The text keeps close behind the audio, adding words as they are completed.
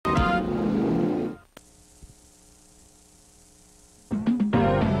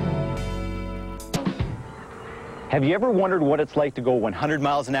Have you ever wondered what it's like to go 100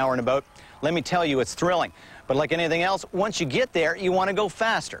 miles an hour in a boat? Let me tell you, it's thrilling. But like anything else, once you get there, you want to go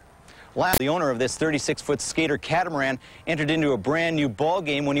faster. Last, the owner of this 36-foot Skater catamaran entered into a brand new ball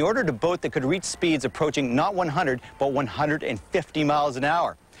game when he ordered a boat that could reach speeds approaching not 100, but 150 miles an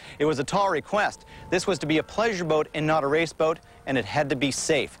hour. It was a tall request. This was to be a pleasure boat and not a race boat, and it had to be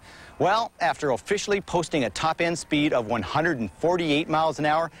safe. Well, after officially posting a top-end speed of 148 miles an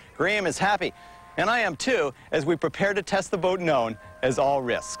hour, Graham is happy. And I am too, as we prepare to test the boat known as All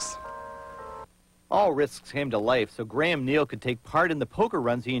Risks. All Risks came to life so Graham Neal could take part in the poker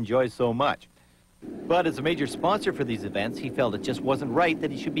runs he enjoys so much. But as a major sponsor for these events, he felt it just wasn't right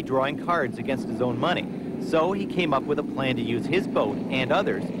that he should be drawing cards against his own money. So he came up with a plan to use his boat and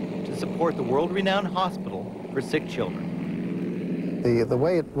others to support the world-renowned hospital for sick children. The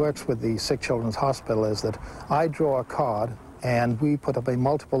way it works with the Sick Children's Hospital is that I draw a card and we put up a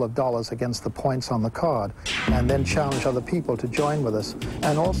multiple of dollars against the points on the card and then challenge other people to join with us.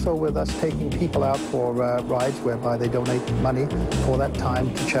 And also with us taking people out for rides whereby they donate money for that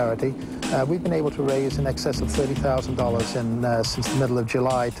time to charity. We've been able to raise in excess of $30,000 since the middle of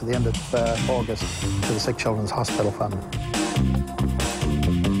July to the end of August to the Sick Children's Hospital Fund.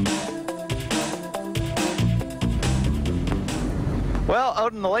 Well,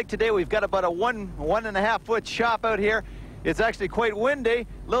 out in the lake today, we've got about a one and a half foot chop out here. It's actually quite windy,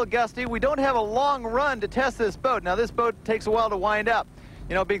 a little gusty. We don't have a long run to test this boat. Now, this boat takes a while to wind up.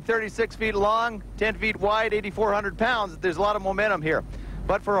 You know, being 36 feet long, 10 feet wide, 8,400 pounds, there's a lot of momentum here.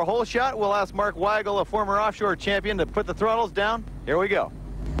 But for a hole shot, we'll ask Mark Weigel, a former offshore champion, to put the throttles down. Here we go.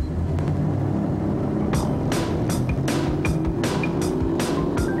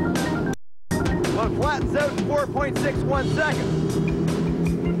 Boat flattens out in 4.61 seconds.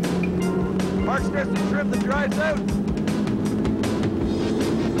 Mark starts to trim the drives out.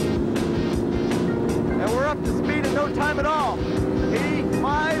 And we're up to speed in no time at all.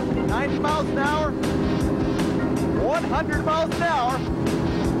 85, 90 miles an hour, 100 miles an hour.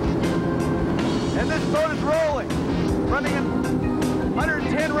 And this boat is rolling. Running at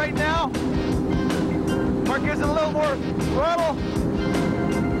 110 right now. Mark gives it a little more throttle.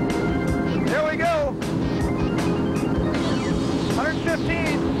 There we go.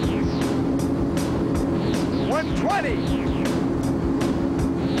 115. 120,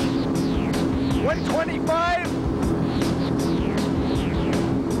 125,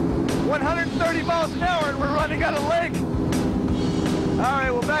 130 miles an hour, and we're running out of leg. All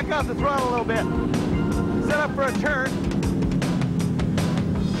right, we'll back off the throttle a little bit. Set up for a turn.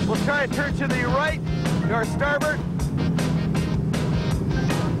 We'll try a turn to the right, to our starboard.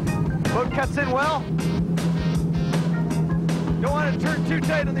 Boat cuts in well. Don't want to turn too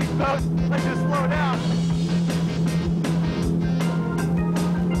tight on these boats. Let's just slow down.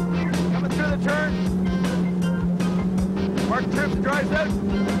 The turn. Mark trims the drives out,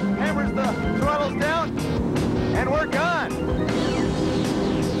 hammers the throttles down, and we're gone.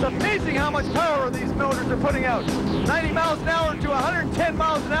 It's amazing how much power these motors are putting out. 90 miles an hour to 110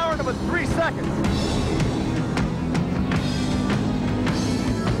 miles an hour in about 3 seconds.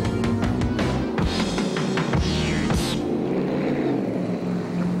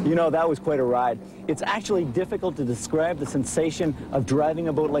 You know, that was quite a ride. It's actually difficult to describe the sensation of driving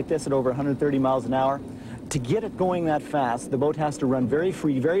a boat like this at over 130 miles an hour. To get it going that fast, the boat has to run very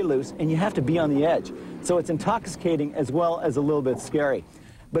free, very loose, and you have to be on the edge. So it's intoxicating as well as a little bit scary.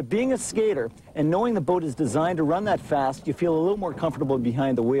 But being a skater and knowing the boat is designed to run that fast, you feel a little more comfortable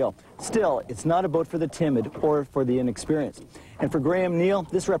behind the wheel. Still, it's not a boat for the timid or for the inexperienced. And for Graham Neal,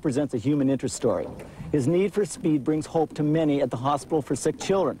 this represents a human interest story. His need for speed brings hope to many at the hospital for sick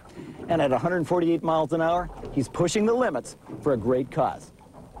children. And at 148 miles an hour, he's pushing the limits for a great cause.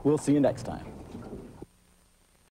 We'll see you next time.